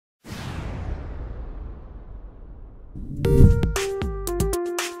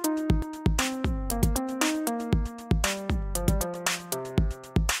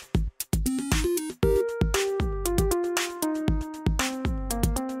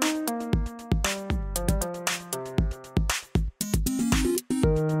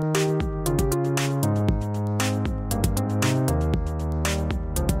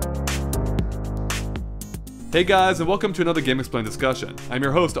Hey guys, and welcome to another Game Explained discussion. I'm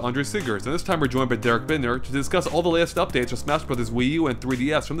your host, Andre Siggers, and this time we're joined by Derek Bittner to discuss all the latest updates for Smash Bros. Wii U and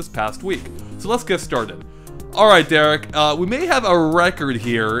 3DS from this past week. So let's get started. Alright Derek, we may have a record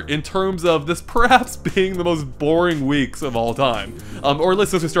here in terms of this perhaps being the most boring weeks of all time. Or at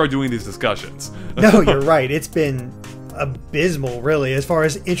least since we started doing these discussions. No, you're right. It's been abysmal, really, as far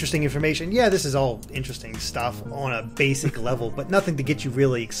as interesting information. Yeah, this is all interesting stuff on a basic level, but nothing to get you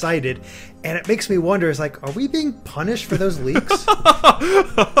really excited. And it makes me wonder, is like, are we being punished for those leaks?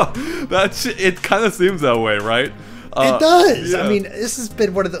 It kind of seems that way, right? It does. Yeah. I mean, this has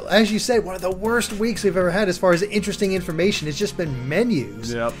been one of the, as you said, one of the worst weeks we've ever had as far as interesting information. It's just been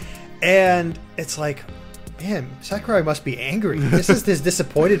menus. Yep. And it's like, man, Sakurai must be angry. This is his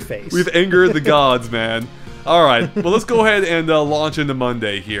disappointed face. We've angered the gods, man. Alright, well let's go ahead and launch into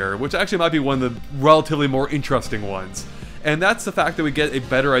Monday here, which actually might be one of the relatively more interesting ones. And that's the fact that we get a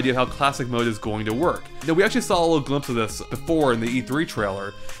better idea of how Classic Mode is going to work. Now, we actually saw a little glimpse of this before in the E3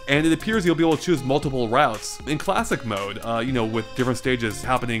 trailer, and it appears you'll be able to choose multiple routes in Classic Mode, with different stages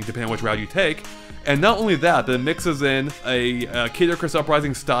happening depending on which route you take. And not only that, but it mixes in a Kid Icarus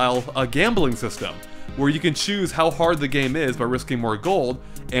Uprising style gambling system, where you can choose how hard the game is by risking more gold,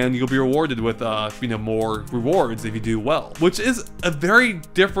 and you'll be rewarded with more rewards if you do well, which is a very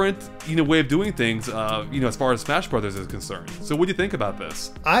different way of doing things as far as Smash Brothers is concerned. So what do you think about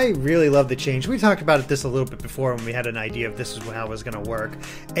this? I really love the change. We talked about this a little bit before when we had an idea of this is how it was going to work,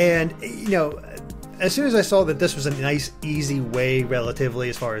 and as soon as I saw that this was a nice, easy way, relatively,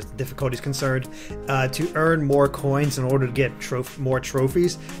 as far as the difficulty is concerned, to earn more coins in order to get more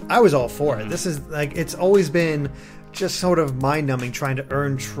trophies, I was all for it. This is like, it's always been just sort of mind-numbing trying to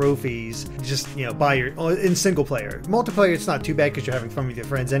earn trophies just in single player. Multiplayer, it's not too bad because you're having fun with your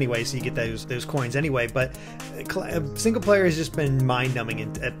friends anyway, so you get those coins anyway, but single player has just been mind-numbing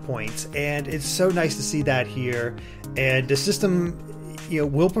at points, and it's so nice to see that here. And the system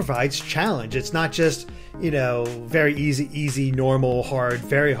will provide challenge. It's not just very easy, normal, hard,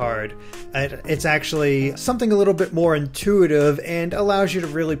 very hard. It's actually something a little bit more intuitive and allows you to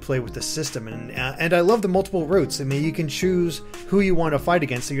really play with the system. And I love the multiple routes. I mean, you can choose who you want to fight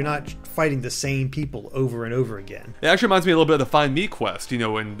against, so you're not fighting the same people over and over again. It actually reminds me a little bit of the Find Me quest,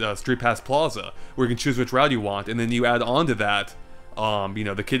 in Street Pass Plaza, where you can choose which route you want, and then you add on to that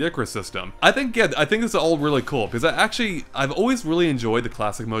the Kid Icarus system. I think this is all really cool, because I've always really enjoyed the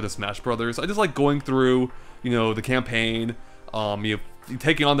classic mode of Smash Brothers. I just like going through, the campaign,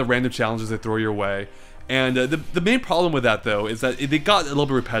 taking on the random challenges they throw your way. And the main problem with that, though, is that they got a little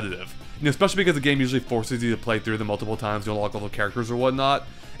bit repetitive. Especially because the game usually forces you to play through them multiple times to unlock all the characters or whatnot.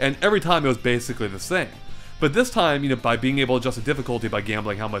 And every time it was basically the same. But this time, by being able to adjust the difficulty by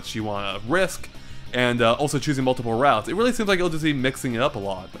gambling how much you want to risk, and also choosing multiple routes, it really seems like it'll just be mixing it up a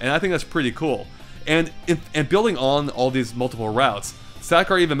lot, and I think that's pretty cool. And building on all these multiple routes,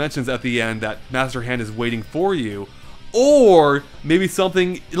 Sakurai even mentions at the end that Master Hand is waiting for you, or maybe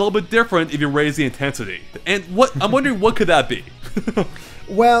something a little bit different if you raise the intensity. And I'm wondering what could that be?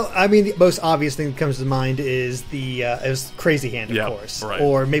 Well, I mean, the most obvious thing that comes to mind is is Crazy Hand, of course. Right.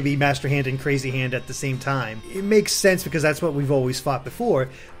 Or maybe Master Hand and Crazy Hand at the same time. It makes sense because that's what we've always fought before.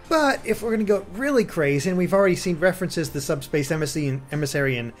 But if we're going to go really crazy, and we've already seen references to Subspace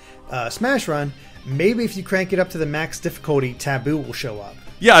Emissary and Smash Run, maybe if you crank it up to the max difficulty, Taboo will show up.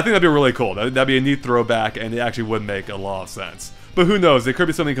 Yeah, I think that'd be really cool. That'd be a neat throwback, and it actually would make a lot of sense. But who knows, it could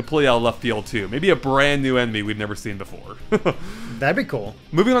be something completely out of left field too. Maybe a brand new enemy we've never seen before. That'd be cool.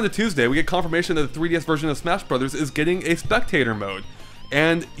 Moving on to Tuesday, we get confirmation that the 3DS version of Smash Bros. Is getting a spectator mode.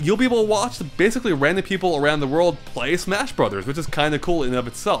 And you'll be able to watch basically random people around the world play Smash Brothers, which is kind of cool in and of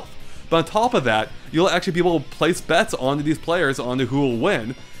itself. But on top of that, you'll actually be able to place bets onto these players, onto who will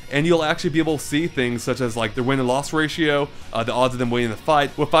win, and you'll actually be able to see things such as like their win and loss ratio, the odds of them winning the fight,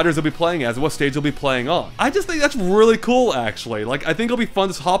 what fighters they'll be playing as, what stage they'll be playing on. I just think that's really cool, actually. Like, I think it'll be fun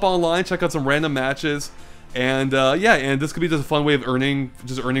to just hop online, check out some random matches, and and this could be just a fun way of earning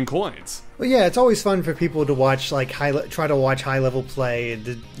coins. Well, yeah, it's always fun for people to watch, like, try to watch high-level play and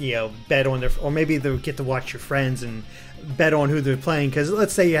to, bet on their, or maybe they'll get to watch your friends and bet on who they're playing. Because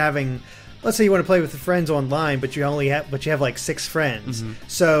let's say you want to play with the friends online, but you have like 6 friends. Mm-hmm.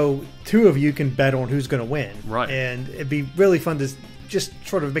 So 2 of you can bet on who's going to win. Right. And it'd be really fun to just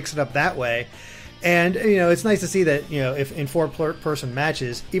sort of mix it up that way. And, it's nice to see that, if in four-person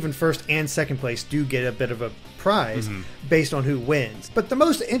matches, even first and second place do get a bit of a prize based on who wins. But the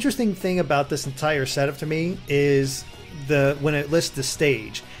most interesting thing about this entire setup to me is when it lists the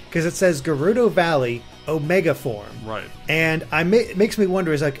stage, because it says Gerudo Valley Omega Form. Right. And it makes me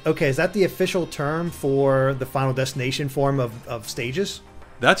wonder, is that the official term for the Final Destination form of stages?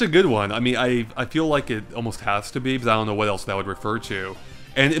 That's a good one. I mean, I feel like it almost has to be, because I don't know what else that would refer to.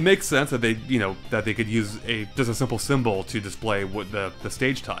 And it makes sense that they could use just a simple symbol to display what the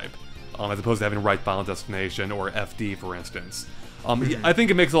stage type, as opposed to having right Final Destination or FD, for instance. I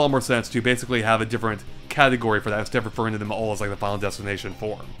think it makes a lot more sense to basically have a different category for that instead of referring to them all as like the Final Destination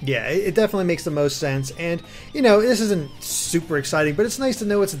form. Yeah, it definitely makes the most sense. And, this isn't super exciting, but it's nice to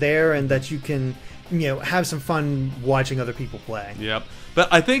know it's there and that you can, have some fun watching other people play. Yep. But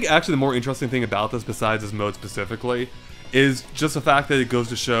I think actually the more interesting thing about this, besides this mode specifically, is just the fact that it goes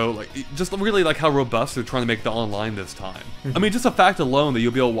to show, just really how robust they're trying to make the online this time. I mean, just the fact alone that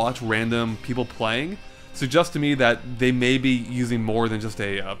you'll be able to watch random people playing suggests to me that they may be using more than just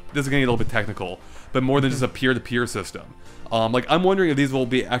this is getting a little bit technical, but more than just a peer-to-peer system. I'm wondering if these will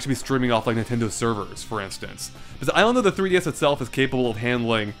actually be streaming off Nintendo servers, for instance. Because I don't know the 3DS itself is capable of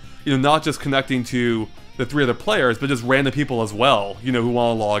handling, not just connecting to the 3 other players, but just random people as well, who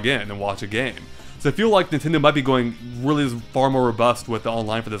want to log in and watch a game. So I feel like Nintendo might be going really far more robust with the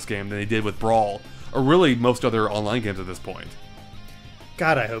online for this game than they did with Brawl, or really most other online games at this point.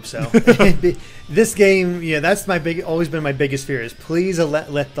 God, I hope so. This game, that's always been my biggest fear, is please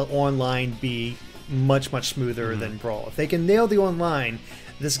let the online be much, much smoother than Brawl. If they can nail the online,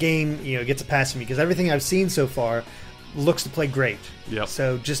 this game, gets a pass from me, because everything I've seen so far looks to play great. Yep.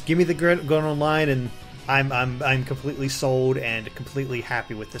 So just give me the going online, and I'm completely sold and completely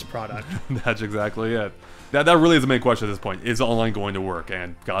happy with this product. That's exactly it. That really is the main question at this point. Is online going to work?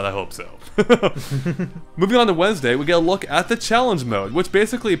 And God, I hope so. Moving on to Wednesday, we get a look at the challenge mode, which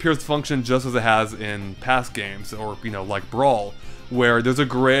basically appears to function just as it has in past games, or like Brawl, where there's a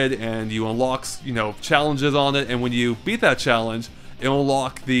grid and you unlock challenges on it, and when you beat that challenge, it'll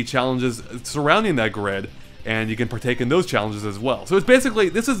unlock the challenges surrounding that grid, and you can partake in those challenges as well. So it's basically,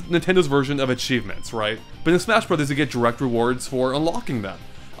 this is Nintendo's version of achievements, right? But in Smash Bros. You get direct rewards for unlocking them.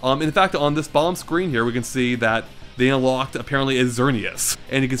 In fact, on this bottom screen here, we can see that they unlocked apparently a Xerneas,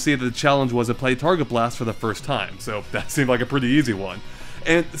 and you can see that the challenge was to play Target Blast for the first time, so that seemed like a pretty easy one.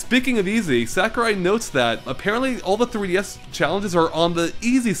 And speaking of easy, Sakurai notes that apparently all the 3DS challenges are on the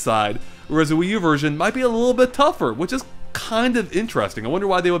easy side, whereas the Wii U version might be a little bit tougher, which is kind of interesting. I wonder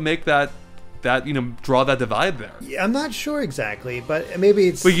why they would make that draw that divide there. Yeah, I'm not sure exactly, but maybe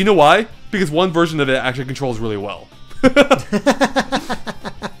it's... But you know why? Because one version of it actually controls really well.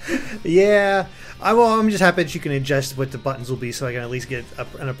 Yeah. I'm just happy that you can adjust what the buttons will be, so I can at least get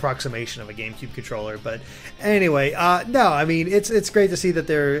an approximation of a GameCube controller. But anyway, no, I mean, it's great to see that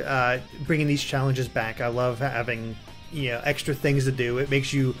they're bringing these challenges back. I love having extra things to do. It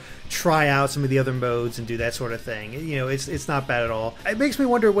makes you try out some of the other modes and do that sort of thing. It's not bad at all. It makes me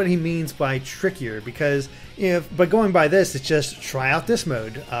wonder what he means by trickier, because but going by this, it's just try out this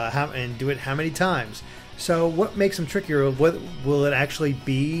mode and do it how many times. So what makes them trickier? What will it actually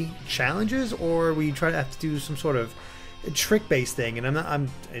be? Challenges, or we try to have to do some sort of trick-based thing? And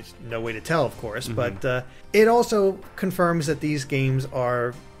it's no way to tell, of course, but it also confirms that these games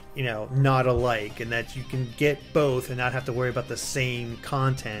are not alike, and that you can get both and not have to worry about the same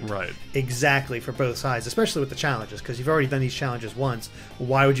content exactly for both sides, especially with the challenges, because you've already done these challenges once.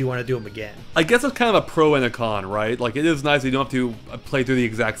 Why would you want to do them again? I guess it's kind of a pro and a con, right? Like, it is nice that you don't have to play through the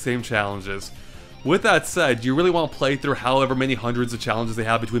exact same challenges. With that said, do you really want to play through however many hundreds of challenges they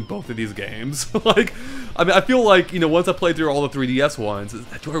have between both of these games? I feel like, once I play through all the 3DS ones,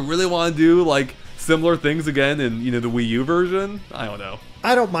 do I really want to do, similar things again in, the Wii U version? I don't know.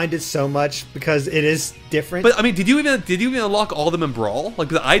 I don't mind it so much because it is different. But, I mean, did you even unlock all of them in Brawl?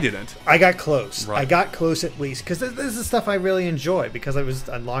 Because I didn't. I got close. Right. I got close at least, because this is stuff I really enjoy, because I was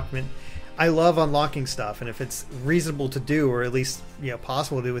unlocking. I love unlocking stuff, and if it's reasonable to do, or at least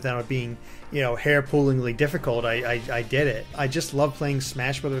possible to do without it being hair-pullingly difficult, I did it. I just love playing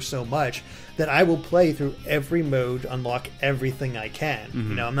Smash Brothers so much that I will play through every mode, unlock everything I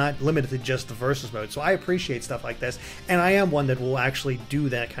can. I'm not limited to just the versus mode, so I appreciate stuff like this, and I am one that will actually do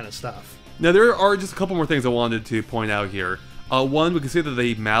that kind of stuff. Now there are just a couple more things I wanted to point out here. One, we can see that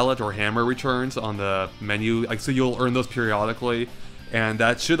the mallet or hammer returns on the menu, so you'll earn those periodically. And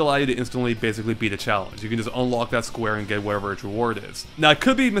that should allow you to instantly basically beat a challenge. You can just unlock that square and get whatever its reward is. Now, I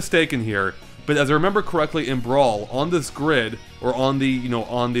could be mistaken here, but as I remember correctly in Brawl, on this grid, or on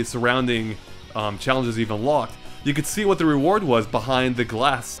the surrounding challenges you've unlocked, you could see what the reward was behind the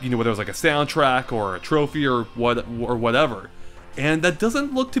glass, you know, whether it was like a soundtrack or a trophy or whatever. And that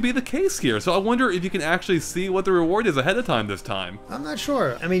doesn't look to be the case here, so I wonder if you can actually see what the reward is ahead of time this time. I'm not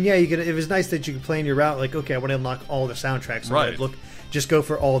sure. I mean, yeah, you could. It was nice that you could plan your route. Like, okay, I want to unlock all the soundtracks. So right. Just go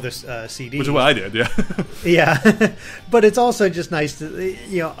for all this CDs. Which is what I did, yeah. Yeah, but it's also just nice to,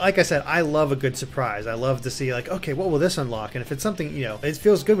 you know, like I said, I love a good surprise. I love to see, like, okay, what will this unlock? And if it's something, you know, it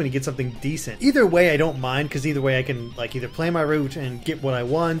feels good when you get something decent. Either way, I don't mind, because either way I can, like, either play my route and get what I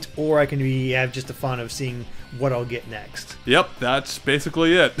want, or I can have just the fun of seeing what I'll get next. Yep, that's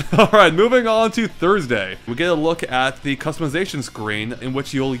basically it. Alright, moving on to Thursday. We get a look at the customization screen, in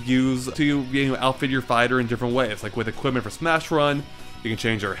which you'll use to, you know, outfit your fighter in different ways, like with equipment for Smash Run. You can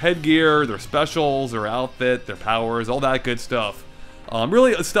change their headgear, their specials, their outfit, their powers, all that good stuff.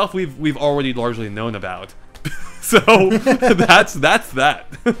 Really, stuff we've already largely known about. So that's that.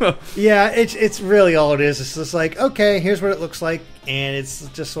 Yeah, it's really all it is. It's just like, okay, here's what it looks like, and it's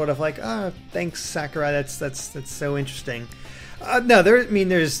just sort of like, oh, thanks, Sakurai. That's so interesting. No,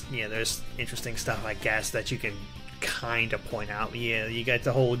 there's interesting stuff, I guess, that you can kind of point out. Yeah, you got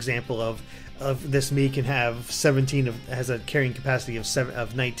the whole example of this Mii can have 17 has a carrying capacity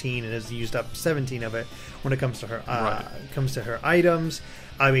of 19 and has used up 17 of it when it comes to her items.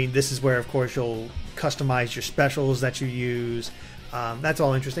 I mean, this is where, of course, you'll customize your specials that you use. That's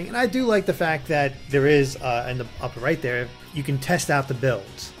all interesting, and I do like the fact that there is in the upper right there, you can test out the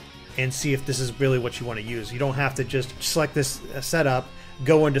builds and see if this is really what you want to use. You don't have to just select this setup,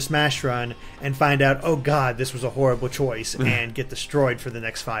 go into Smash Run, and find out, oh god, this was a horrible choice, and get destroyed for the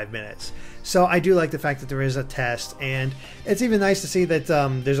next 5 minutes. So I do like the fact that there is a test, and it's even nice to see that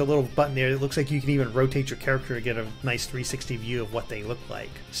there's a little button there that looks like you can even rotate your character to get a nice 360 view of what they look like.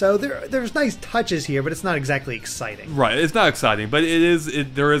 So there's nice touches here, but it's not exactly exciting. Right, it's not exciting, but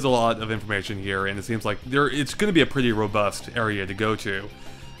there is a lot of information here, and it seems like it's going to be a pretty robust area to go to.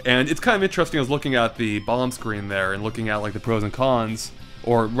 And it's kind of interesting. I was looking at the bomb screen there and looking at like the pros and cons,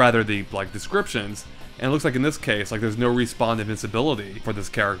 or rather the like descriptions, and it looks like in this case, like there's no respawn invincibility for this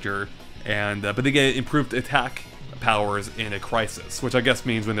character, and but they get improved attack powers in a crisis, which I guess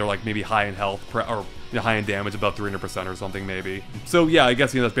means when they're like maybe high in health or you know, high in damage, about 300% or something maybe. So yeah, I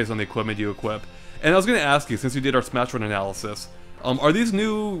guess, you know, that's based on the equipment you equip. And I was going to ask you, since you did our Smash Run analysis, are these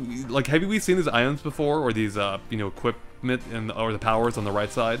new, like, have we seen these items before, or these you know, equipment or the powers on the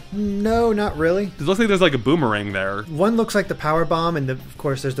right side? No, not really. It looks like there's like a boomerang there. One looks like the power bomb, and of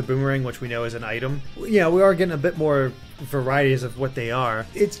course there's the boomerang, which we know is an item. Yeah, we are getting a bit more varieties of what they are.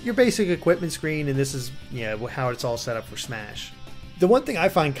 It's your basic equipment screen, and this is, yeah, how it's all set up for Smash. The one thing I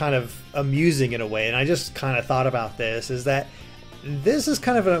find kind of amusing in a way, and I just kind of thought about this, is that this is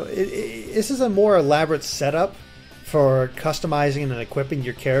kind of this is a more elaborate setup for customizing and equipping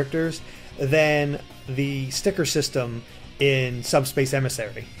your characters than the sticker system in Subspace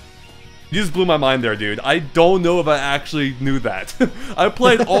Emissary. You just blew my mind there, dude. I don't know if I actually knew that. I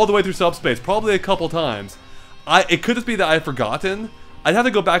played all the way through Subspace, probably a couple times. It could just be that I've forgotten. I'd have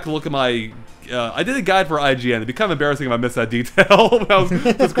to go back and look at my... I did a guide for IGN. It'd be kind of embarrassing if I missed that detail when I was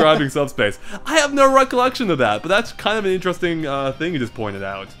describing Subspace. I have no recollection of that, but that's kind of an interesting thing you just pointed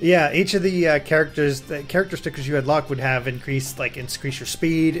out. Yeah, each of the character stickers you had locked would have increase your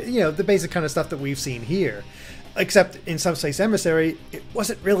speed, you know, the basic kind of stuff that we've seen here. Except in Subspace Emissary, it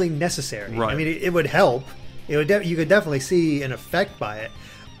wasn't really necessary. Right. I mean, it would help. You could definitely see an effect by it.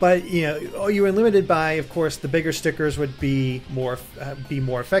 But, you know, you were limited by, of course, the bigger stickers would be more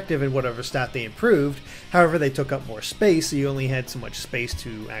effective in whatever stat they improved. However, they took up more space, so you only had so much space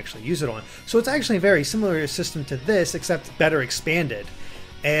to actually use it on. So it's actually a very similar system to this, except better expanded.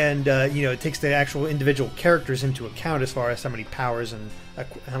 And, you know, it takes the actual individual characters into account as far as how many powers and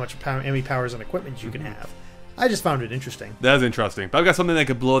how many powers and equipment you can have. I just found it interesting. That is interesting. But I've got something that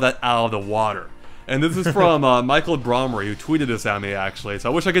could blow that out of the water. And this is from Michael Bromry, who tweeted this at me, actually.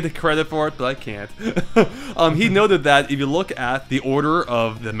 So I wish I could take credit for it, but I can't. He noted that if you look at the order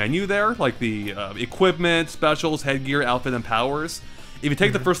of the menu there, like the equipment, specials, headgear, outfit, and powers, if you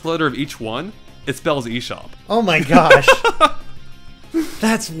take the first letter of each one, it spells eShop. Oh my gosh.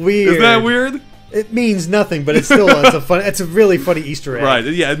 That's weird. Isn't that weird? It means nothing, but it's still it's a really funny Easter egg. Right,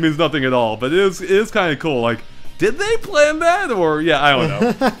 yeah, it means nothing at all, but it is kind of cool. Like, did they plan that? Or, yeah, I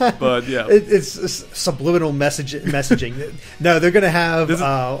don't know. But, yeah. It's subliminal messaging. No, they're going to have,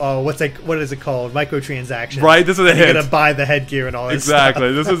 what is it called? Microtransactions. Right, this is a hint. You're going to buy the headgear and all that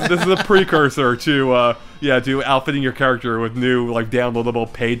Exactly. stuff. This is a precursor to, to outfitting your character with new, like,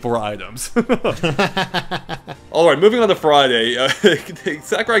 downloadable, paid-for items. Alright, moving on to Friday.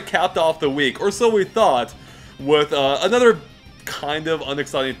 Sakurai capped off the week, or so we thought, with another kind of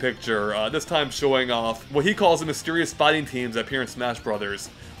unexciting picture, this time showing off what he calls the mysterious fighting teams that appear in Smash Brothers,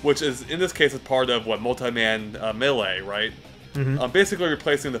 which is, in this case, is part of, what, Multi-Man Melee, right? Basically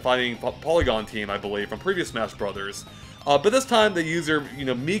replacing the fighting Polygon team, I believe, from previous Smash Brothers. But this time they use their,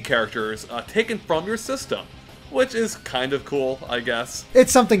 Mii characters taken from your system, which is kind of cool, I guess.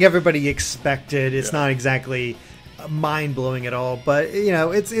 It's something everybody expected. It's not exactly mind-blowing at all, but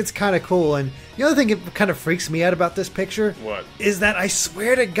it's kind of cool. And the other thing that kind of freaks me out about this picture is that I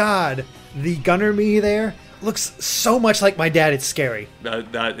swear to God, the Gunner Mii there looks so much like my dad. It's scary.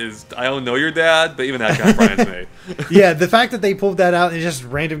 That is, I don't know your dad, but even that kind of frightens me. Yeah, the fact that they pulled that out and just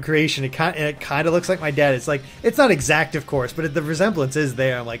random creation, it kind of looks like my dad. It's like, it's not exact, of course, but the resemblance is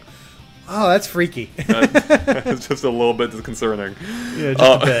there. I'm like, oh, that's freaky. It's just a little bit disconcerting. Yeah,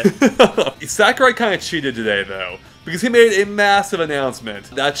 just a bit. Sakurai kind of cheated today, though, because he made a massive announcement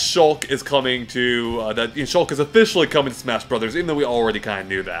that Shulk is coming to, Shulk is officially coming to Smash Brothers, even though we already kind of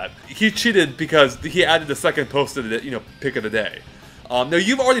knew that. He cheated because he added the second post of the, pick of the day. Now,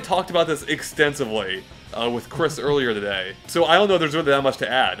 you've already talked about this extensively with Chris earlier today, so I don't know if there's really that much to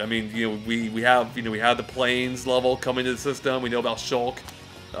add. I mean, we have the Plains level coming to the system. We know about Shulk.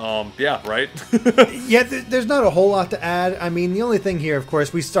 Yeah, right? Yeah, there's not a whole lot to add. I mean, the only thing here, of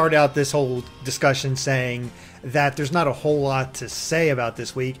course, we start out this whole discussion saying that there's not a whole lot to say about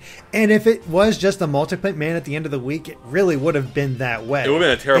this week. And if it was just a multi-point man at the end of the week, it really would have been that way. It would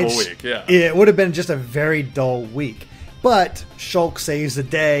have been a terrible week, yeah. It would have been just a very dull week. But Shulk saves the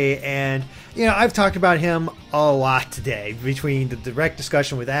day, and I've talked about him a lot today, between the direct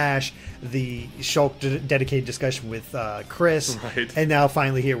discussion with Ash, the Shulk dedicated discussion with Chris, right, and now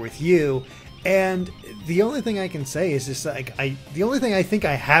finally here with you. And the only thing I can say is just the only thing I think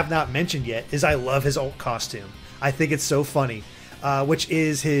I have not mentioned yet is I love his ult costume. I think it's so funny. Which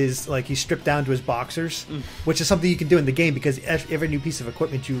is his, he's stripped down to his boxers, which is something you can do in the game because every new piece of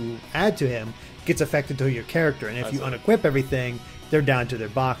equipment you add to him gets affected to your character, and if you unequip everything, they're down to their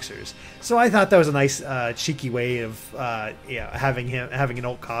boxers. So I thought that was a nice, cheeky way of having an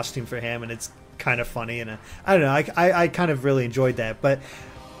old costume for him, and it's kind of funny, and I don't know, I kind of really enjoyed that. But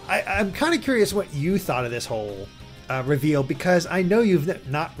I'm kind of curious what you thought of this whole reveal, because I know you've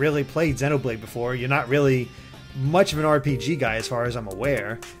not really played Xenoblade before. You're not really much of an RPG guy as far as I'm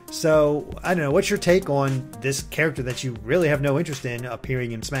aware. So, I don't know, what's your take on this character that you really have no interest in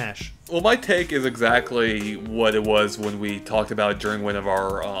appearing in Smash? Well, my take is exactly what it was when we talked about it during one of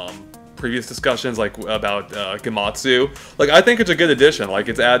our previous discussions, about Gematsu. I think it's a good addition.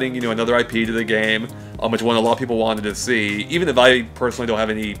 It's adding, another IP to the game, which one a lot of people wanted to see. Even if I personally don't have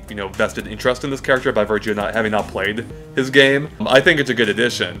any, vested interest in this character by virtue of having not played his game, I think it's a good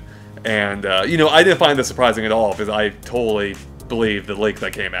addition. And, I didn't find this surprising at all, because I totally believed the leak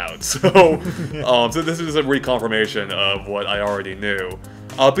that came out. So, so this is a reconfirmation of what I already knew.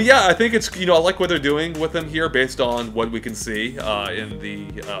 But yeah, I think it's, I like what they're doing with him here based on what we can see in the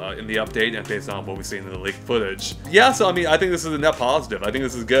update and based on what we've seen in the leaked footage. Yeah, so I mean, I think this is a net positive. I think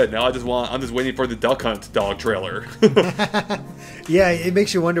this is good. Now I'm just waiting for the Duck Hunt dog trailer. Yeah, it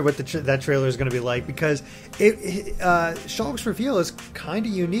makes you wonder what that trailer is going to be like, because Shulk's reveal is kind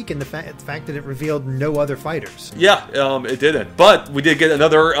of unique in the fact that it revealed no other fighters. Yeah, it didn't. But we did get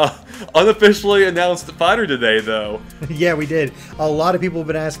another unofficially announced fighter today, though. Yeah, we did. A lot of people have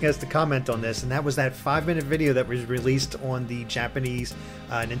been asking us to comment on this, and that was that 5-minute video that was released on the Japanese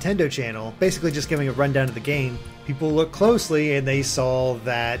Nintendo channel, basically just giving a rundown of the game. People looked closely and they saw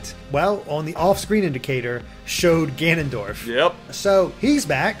that, well, on the off-screen indicator showed Ganondorf. Yep. So he's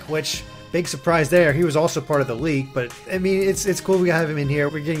back, which, big surprise there. He was also part of the leak, but I mean, it's cool we have him in here.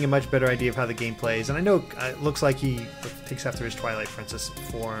 We're getting a much better idea of how the game plays, and I know it looks like he takes after his Twilight Princess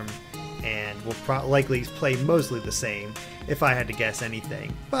form, and will likely play mostly the same, if I had to guess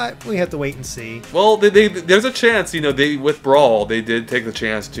anything. But we have to wait and see. Well, there's a chance, with Brawl, they did take the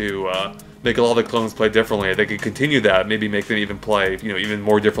chance to make a lot of the clones play differently. They could continue that, maybe make them even play, even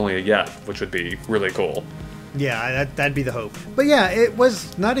more differently yet, which would be really cool. Yeah, that'd be the hope. But yeah, it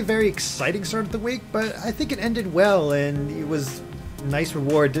was not a very exciting start of the week, but I think it ended well, and it was a nice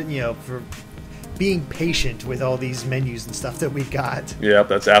reward, for being patient with all these menus and stuff that we got. Yeah,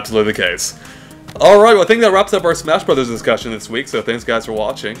 that's absolutely the case. Alright, well I think that wraps up our Smash Brothers discussion this week, so thanks guys for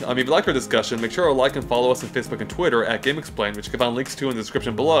watching. If you like our discussion, make sure to like and follow us on Facebook and Twitter at GameExplain, which you can find links to in the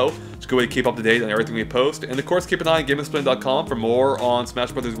description below. It's a good way to keep up to date on everything we post. And of course, keep an eye on GameExplain.com for more on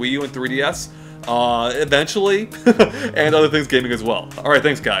Smash Brothers Wii U and 3DS, eventually, and other things gaming as well. Alright,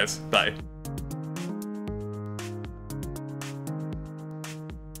 thanks guys. Bye.